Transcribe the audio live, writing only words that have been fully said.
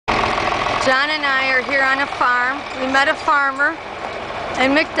John and I are here on a farm. We met a farmer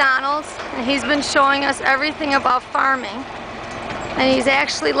in McDonald's, and he's been showing us everything about farming. And he's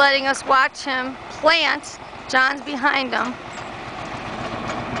actually letting us watch him plant. John's behind him.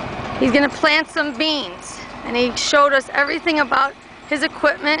 He's going to plant some beans. And he showed us everything about his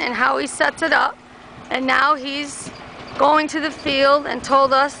equipment and how he sets it up. And now he's going to the field and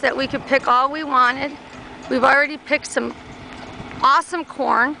told us that we could pick all we wanted. We've already picked some awesome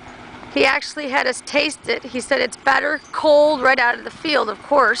corn. He actually had us taste it. He said it's better cold right out of the field, of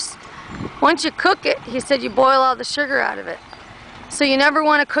course. Once you cook it, he said you boil all the sugar out of it. So you never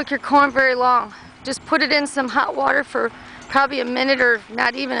want to cook your corn very long. Just put it in some hot water for probably a minute, or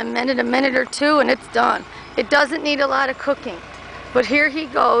not even a minute or two, and it's done. It doesn't need a lot of cooking. But here he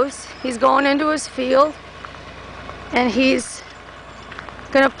goes. He's going into his field, and he's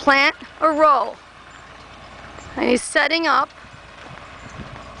going to plant a row. And he's setting up,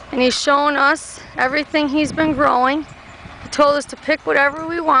 and he's showing us everything he's been growing. He told us to pick whatever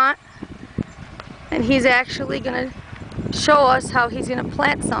we want, and he's actually going to show us how he's going to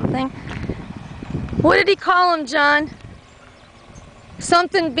plant something. What did he call them, John?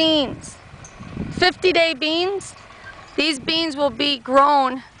 Something beans. 50-day beans. These beans will be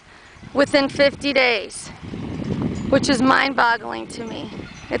grown within 50 days, which is mind-boggling to me.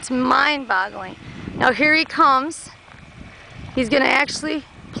 It's mind-boggling. Now here he comes. He's going to actually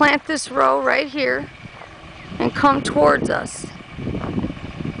plant this row right here and come towards us.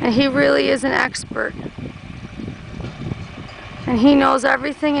 And he really is an expert. And he knows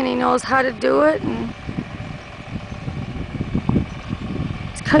everything, and he knows how to do it. And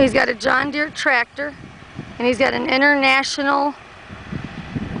he's got a John Deere tractor, and he's got an International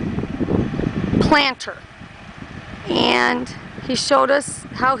planter. And he showed us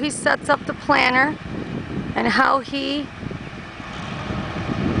how he sets up the planter and how he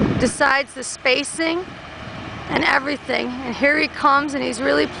decides the spacing and everything. And here he comes, and he's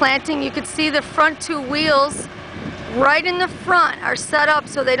really planting. You could see the front two wheels right in the front are set up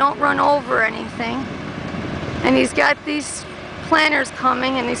so they don't run over anything. And he's got these planters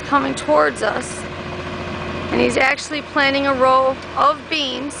coming, and he's coming towards us. And he's actually planting a row of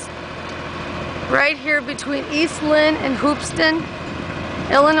beans right here between East Lynn and Hoopeston,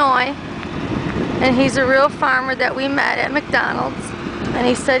 Illinois. And he's a real farmer that we met at McDonald's. And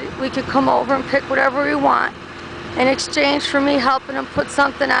he said we could come over and pick whatever we want in exchange for me helping him put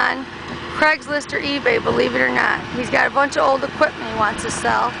something on Craigslist or eBay, believe it or not. He's got a bunch of old equipment he wants to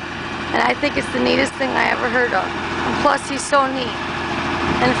sell, and I think it's the neatest thing I ever heard of. And plus, he's so neat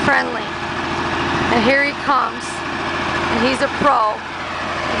and friendly. And here he comes, and he's a pro,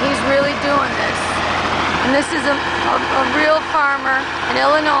 and he's really doing this. And this is a real farmer in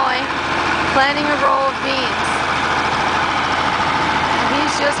Illinois planting a row of beans. And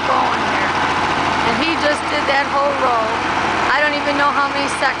he's just going here. And he just did that whole row. I don't even know how many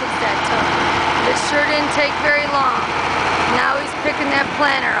seconds that took. It sure didn't take very long. Now he's picking that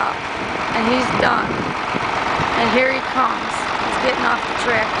planter up, and he's done. And here he comes. He's getting off the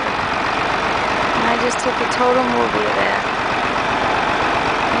tractor. And I just took a total movie of that.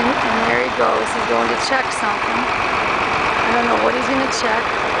 And there he goes. He's going to check something. I don't know what he's going to check.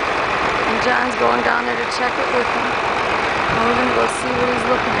 And John's going down there to check it with him. And we're going to go see what he's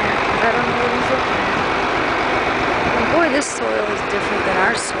looking at, because I don't know what he's looking at. And boy, this soil is different than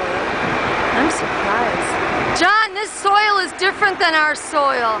our soil. I'm surprised. John, this soil is different than our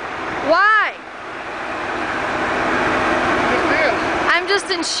soil. Why? I'm just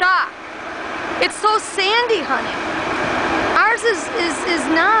in shock. It's so sandy, honey. Ours is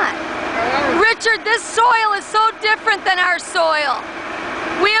not. Richard, this soil is so different than our soil.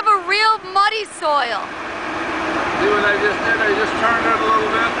 We have a real muddy soil. See what they just did? They just turned it a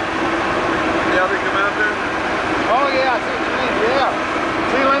little bit. Yeah, they come out there. Oh yeah, I see what you mean, yeah.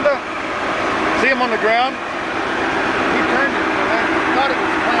 See, Linda? See him on the ground? He turned it, I thought it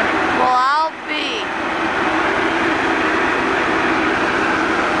was planted. Well, I'll be.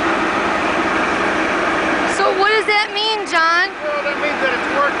 So what does that mean, John? Well, that means that it's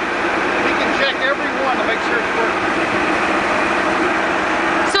working. He can check every one to make sure it's working.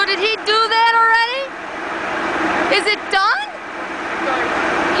 So did he do that already? Is it done?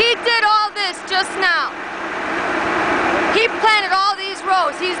 He did all this just now. He planted all these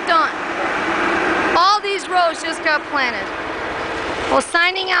rows. He's done. All these rows just got planted. Well,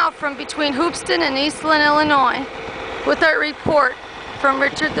 signing out from between Hoopeston and East Lynn, Illinois, with our report from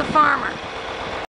Richard the farmer.